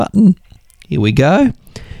button. Here we go.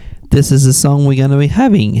 This is the song we're going to be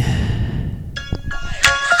having.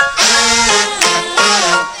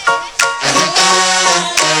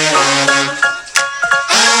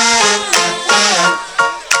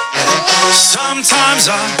 Sometimes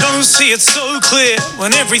I don't see it so clear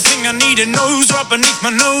when everything I need and know's right beneath my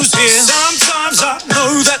nose here. Sometimes I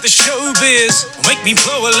know that the showbiz will make me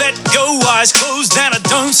blow a let go, eyes closed and I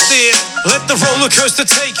don't steer. Let the roller coaster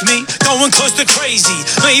take me, going close to crazy.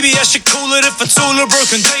 Maybe I should call it if it's all a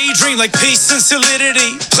broken daydream, like peace and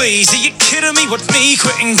solidity. Please, are you kidding me? What, me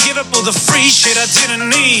quit and give up all the free shit I didn't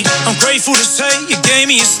need? I'm grateful to say you gave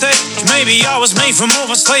me a stage. Maybe I was made for more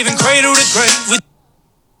of a slave and cradle to grave with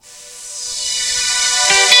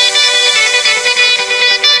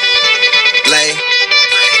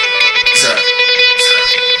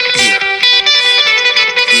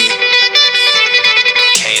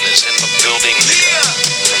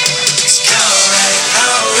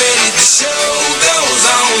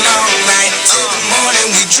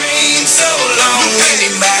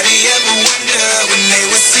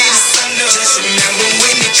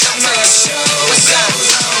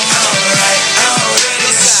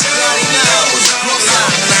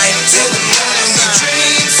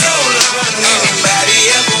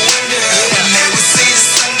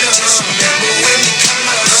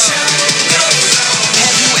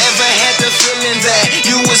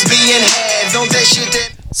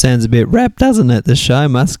Sounds a bit rap, doesn't it? The show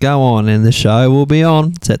must go on, and the show will be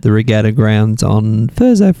on. It's at the Regatta Grounds on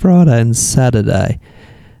Thursday, Friday and Saturday.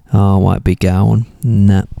 Oh, I won't be going.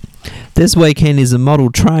 Nah. This weekend is a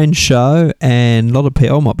model train show, and a lot of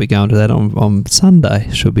people might be going to that on Sunday.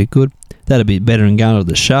 Should be good. That'll be better than going to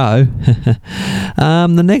the show.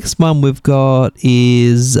 The next one we've got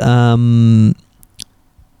is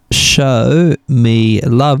Show Me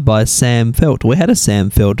Love by Sam Felt. We had a Sam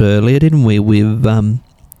Felt earlier, didn't we, with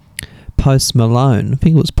Post Malone. I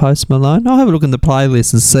think it was Post Malone. I'll have a look in the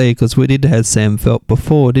playlist and see, because we did have Sam Felt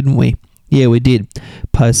before, didn't we? Yeah, we did.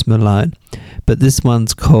 Post Malone. But this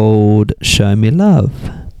one's called Show Me Love.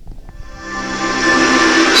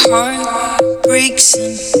 Heart breaks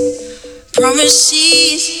and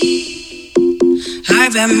promises.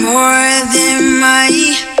 I've had more than my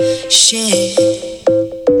share.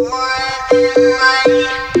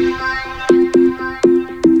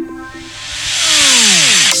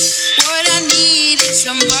 What I need is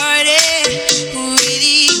somebody who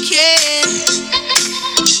really cares.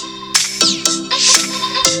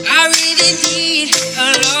 I really need a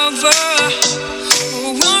lover who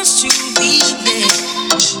wants to be there.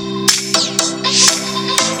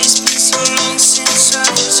 It's been so long since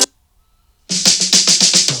I've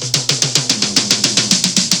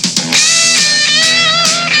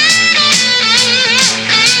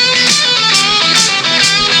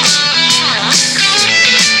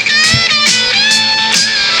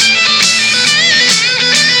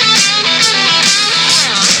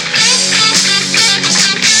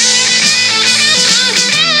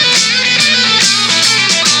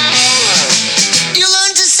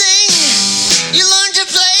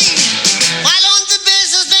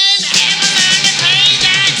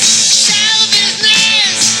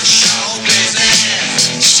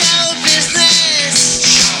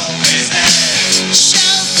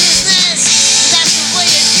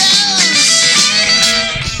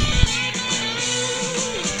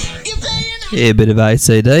Yeah, a bit of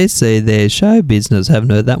AC/DC there. Show business. Haven't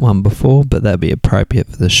heard that one before, but that'd be appropriate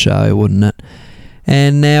for the show, wouldn't it?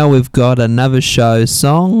 And now we've got another show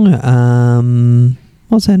song.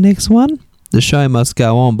 What's our next one? The Show Must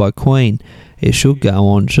Go On by Queen. It should go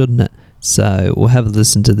on, shouldn't it? So we'll have a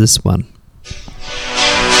listen to this one.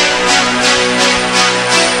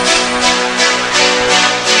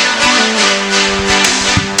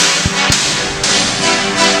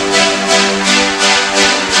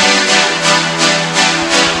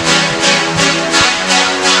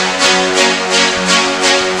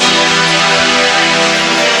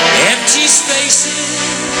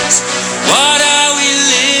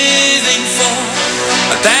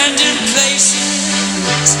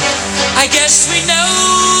 I guess we know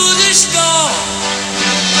the score.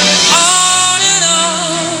 On and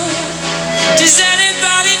on. Does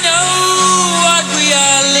anybody know what we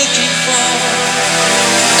are looking for?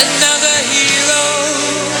 Another hero,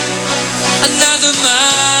 another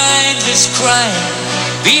mindless crime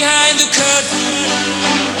behind the curtain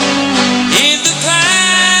in the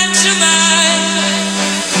pantomime.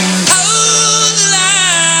 Hold the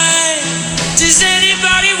line. Does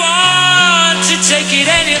anybody want to take it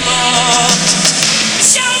anymore?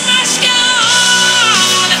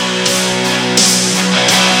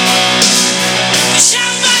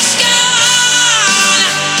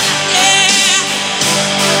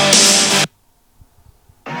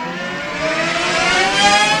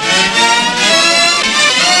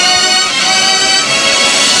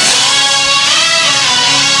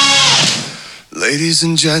 Ladies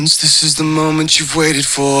and gents, this is the moment you've waited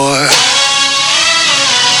for.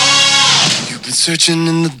 You've been searching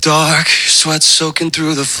in the dark, your sweat soaking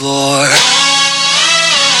through the floor.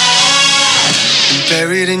 And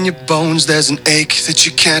buried in your bones, there's an ache that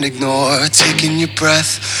you can't ignore. Taking your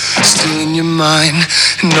breath, stealing your mind,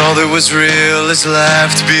 and all that was real is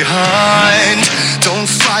left behind.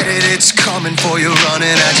 Don't fight it, it's coming for you,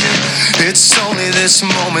 running at you. It's only this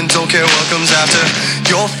moment, don't care what comes after.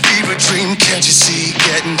 Your fever dream, can't you see,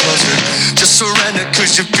 getting closer. Just surrender,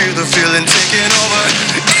 cause you feel the feeling taking over.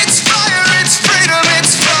 It's fire, it's freedom,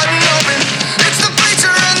 it's flooding open. It's the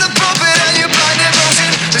bleacher and the puppet and your blind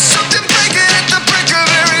devotion. There's something breaking at the brink of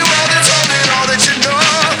very well that's holding all that you know.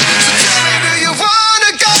 So tell me, do you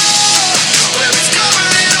wanna go? Where it's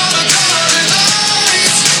covered in all the colored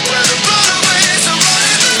lights, where the runaways are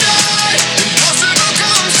running the night. Impossible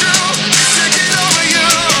comes true, it's taking over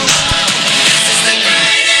you. This is the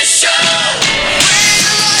greatest show.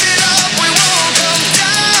 We light it up, we won't come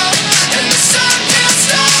down, and the sun can't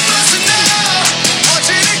stop us now.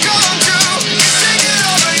 Watching it come true, it's taking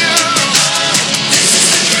over you. This is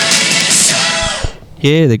the greatest show.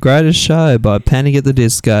 Yeah, The Greatest Show by Panic at the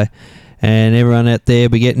Disco. And everyone out there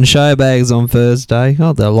be getting show bags on Thursday.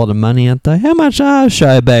 Oh, they're a lot of money, aren't they? How much are a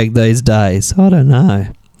show bag these days? I don't know.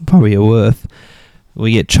 Probably a worth.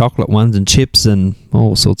 We get chocolate ones and chips and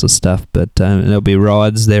all sorts of stuff, but there'll be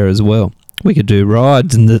rides there as well. We could do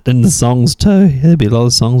rides in the songs too. There'd be a lot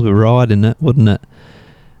of songs with ride in it, wouldn't it?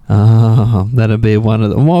 Oh, that'd be one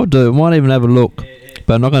of them. Might even have a look,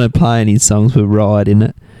 but I'm not going to play any songs with ride in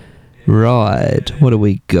it. Ride. What do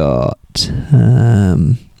we got?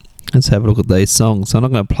 Let's have a look at these songs. I'm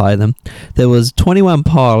not going to play them. There was 21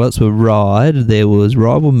 Pilots with Ride. There was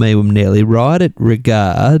Ride With Me with Nelly. Ride It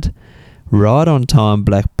Regard. Ride On Time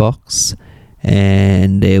Black Box.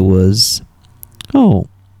 And there was... Rides.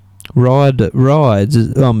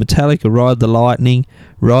 Metallica, Ride the Lightning.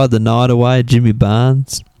 Ride the Night Away, Jimmy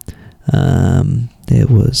Barnes.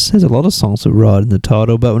 There's a lot of songs with Ride in the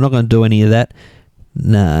title, but we're not going to do any of that.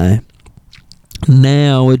 No.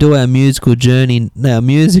 Now we do our musical journey, our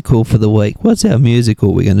musical for the week. What's our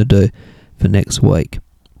musical we're going to do for next week?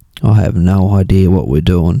 I have no idea what we're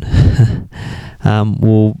doing.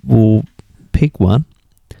 We'll pick one.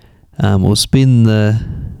 We'll spin the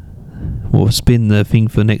thing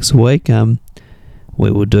for next week. We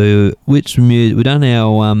will do which music. We done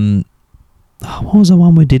our what was the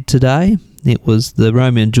one we did today? It was the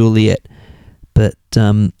Romeo and Juliet. But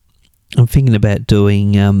I'm thinking about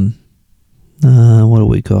doing what do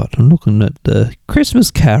we got? I'm looking at the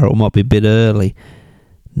Christmas Carol. Might be a bit early.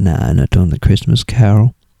 No, not doing the Christmas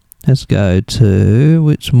Carol. Let's go to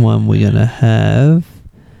which one we're going to have.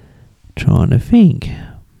 Trying to think.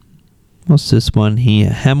 What's this one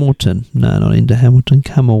here? Hamilton. No, not into Hamilton.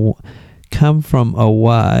 Come From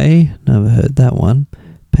Away. Never heard that one.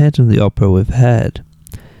 Phantom of the Opera we've had.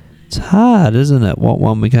 It's hard, isn't it? What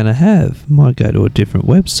one we're going to have? Might go to a different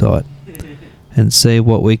website and see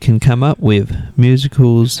what we can come up with.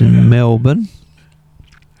 Musicals in Melbourne.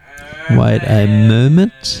 Wait a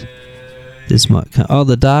moment. This might come. Oh,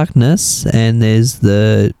 The Darkness, and there's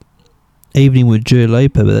the Evening with Dua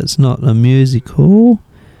Lipa, but that's not a musical.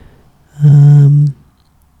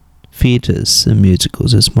 Theatres and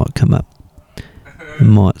musicals. This might come up. We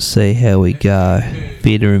might see how we go.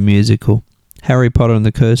 Theatre and musical. Harry Potter and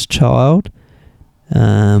the Cursed Child.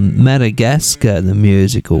 Madagascar, the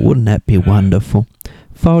musical. Wouldn't that be wonderful?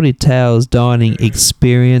 Fawlty Towers Dining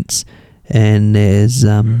Experience. And there's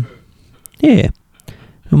I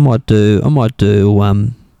might do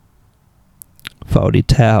Fawlty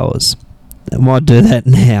Towers. I might do that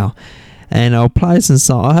now. And I'll play some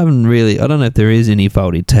songs. I don't know if there is any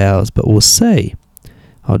Fawlty Towers, but we'll see.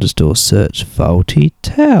 I'll just do a search. Fawlty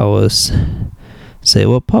Towers. See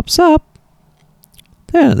what pops up.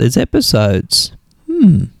 Yeah, there's episodes.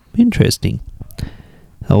 Interesting.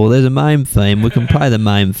 Oh, well, there's a main theme. We can play the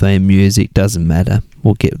main theme music. Doesn't matter.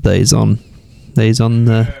 We'll get these on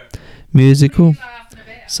the musical.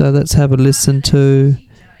 So let's have a listen to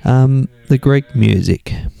the Greek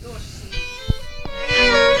music.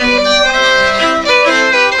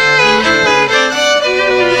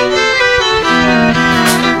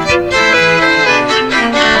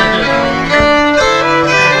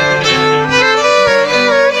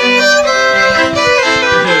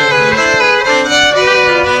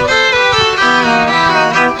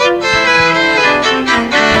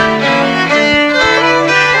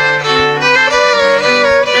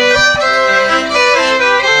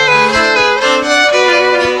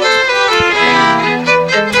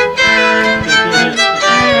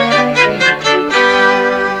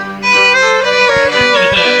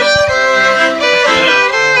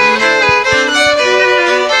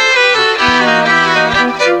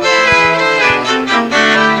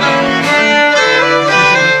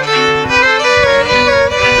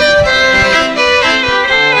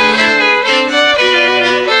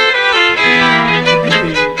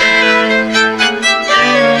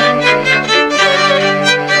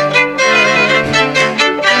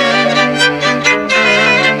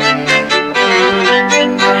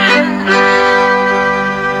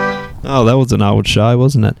 was an old show,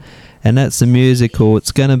 wasn't it? And that's the musical.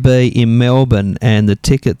 It's going to be in Melbourne, and the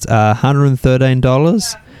tickets are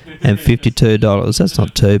 $113 and $52. That's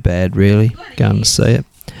not too bad, really, going to see it.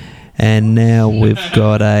 And now we've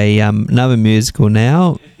got another musical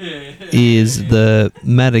now, is the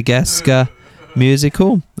Madagascar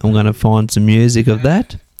musical. I'm going to find some music of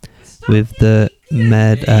that with the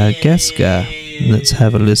Madagascar. Let's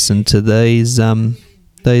have a listen to these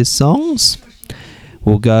songs.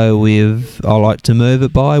 We'll go with I Like to Move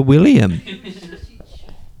It by William.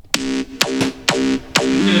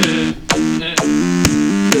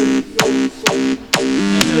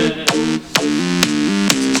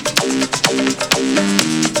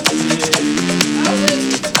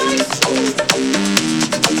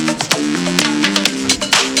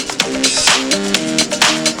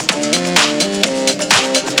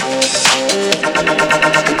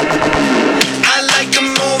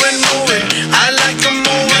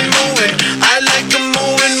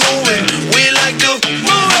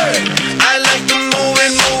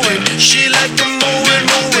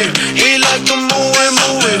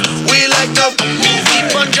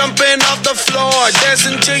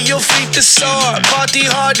 Dancing till your feet is sore. Party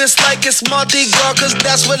hard just like it's Mardi Gras, cause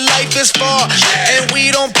that's what life is for. And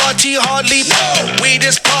we don't party hardly, we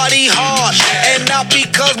just party hard. And not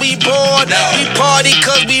because we bored, we party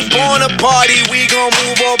cause we born to party. We gon'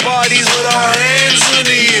 move our bodies with our hands in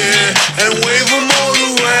the air and wave them all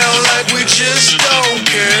around like we just don't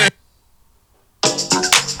care.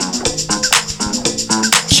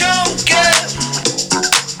 Choke it,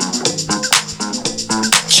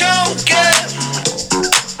 choke it, choke it,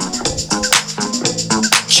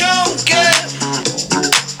 choke it.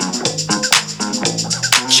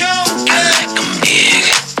 I like 'em big,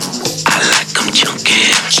 I like 'em chunky,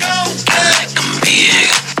 choke it. I like 'em big,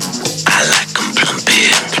 I like 'em plumpy,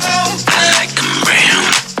 I like 'em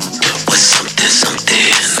round with something, something.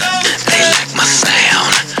 They like my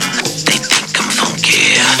sound, they think I'm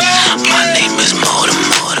funky. My name is Mortem,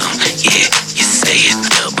 Mortem, yeah, you say it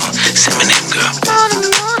double. Say my name, girl.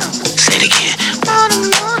 Say it again.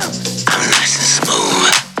 I'm nice and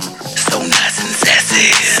smooth, so nice and sassy.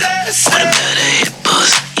 What about a hip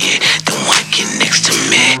buzz? Yeah, don't wanna get next to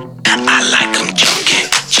me. I like 'em chunky,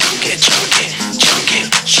 chunky, chunky, chunky,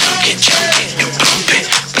 chunky, chunky, and plump it,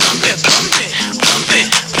 plump it, plump it, plump it,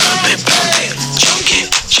 plump it, plump it, chunky,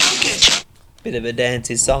 chunky, chunky. Bit of a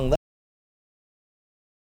dancey song, that.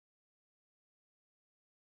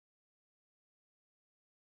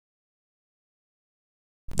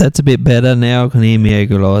 That's a bit better now. I can hear me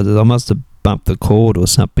equalizer. I must have bumped the cord or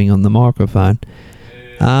something on the microphone.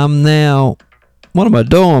 Now, what am I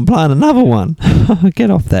doing? I'm playing another one. Get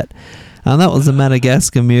off that. That was the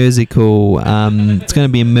Madagascar musical. It's going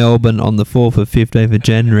to be in Melbourne on the 4th or 15th of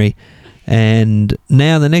January. And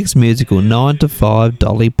now the next musical, 9 to 5,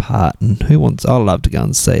 Dolly Parton. I'd love to go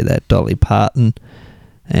and see that, Dolly Parton.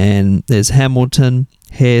 And there's Hamilton,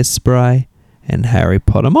 Hairspray, and Harry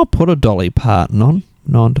Potter. I might put a Dolly Parton on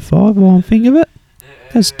 9 to 5 while I think of it.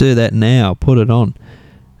 Let's do that now. Put it on.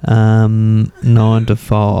 9 to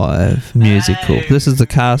 5 musical. This is the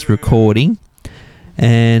cast recording.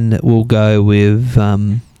 And we'll go with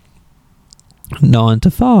 9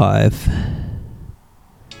 to 5.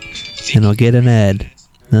 And I'll get an ad.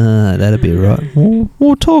 That'll be right.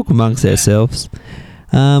 We'll talk amongst ourselves.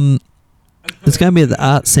 It's going to be at the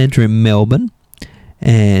Arts Centre in Melbourne.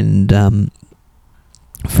 And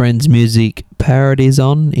Friends Music Parodies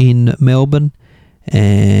on in Melbourne.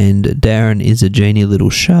 And Darren is a Genie Little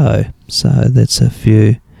Show. So that's a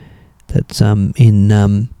few that's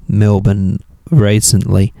in Melbourne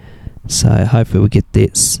recently. So hopefully we'll get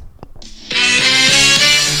this.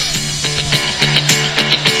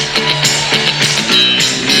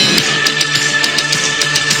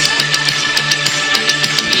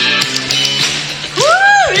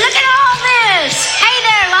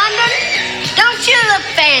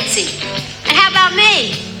 And how about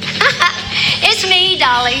me? It's me,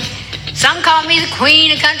 Dolly. Some call me the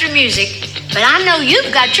queen of country music, but I know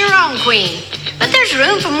you've got your own queen. But there's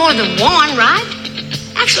room for more than one, right?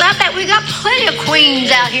 Actually, I bet we got plenty of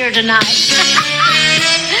queens out here tonight.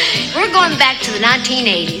 We're going back to the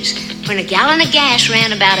 1980s, when a gallon of gas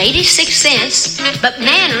ran about 86 cents, but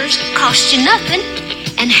manners cost you nothing.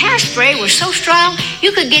 And hairspray was so strong,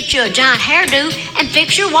 you could get you a giant hairdo and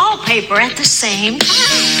fix your wallpaper at the same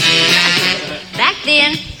time. Back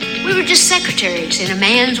then, we were just secretaries in a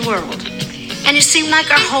man's world. And it seemed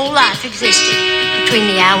like our whole life existed between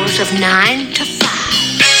the hours of 9 to 5.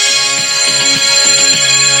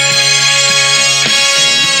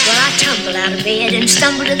 Well, I tumbled out of bed and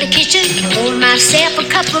stumble to the kitchen, pour myself a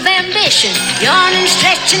cup of ambition, yawn and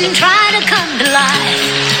stretch and try to come to life.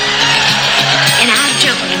 And I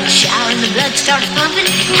jump in the shower and the blood starts pumping.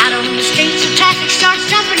 Out on the streets the traffic starts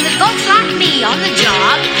jumping with folks like me on the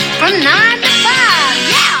job from 9 to 5.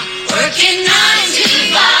 Yeah, working 9 to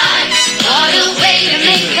 5. What a way to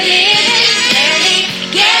make a living. Barely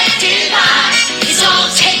getting by. It's all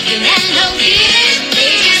taken and no giving.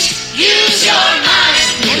 They just use your mind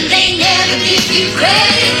and they never give you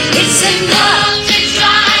credit. It's enough to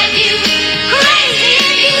drive you crazy if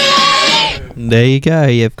you let it. There you go.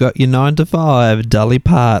 You've got your 9 to 5. Dolly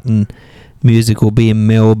Parton. Music will be in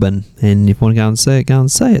Melbourne, and if you want to go and see it, go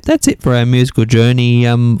and see it. That's it for our musical journey.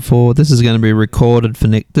 This is going to be recorded for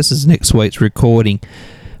this is next week's recording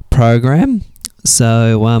program.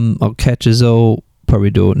 So I'll catch us all. Probably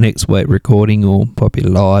do it next week recording or probably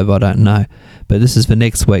live. I don't know, but this is for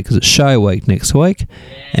next week because it's show week next week,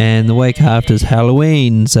 and the week after is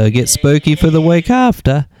Halloween. So get spooky for the week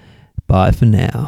after. Bye for now.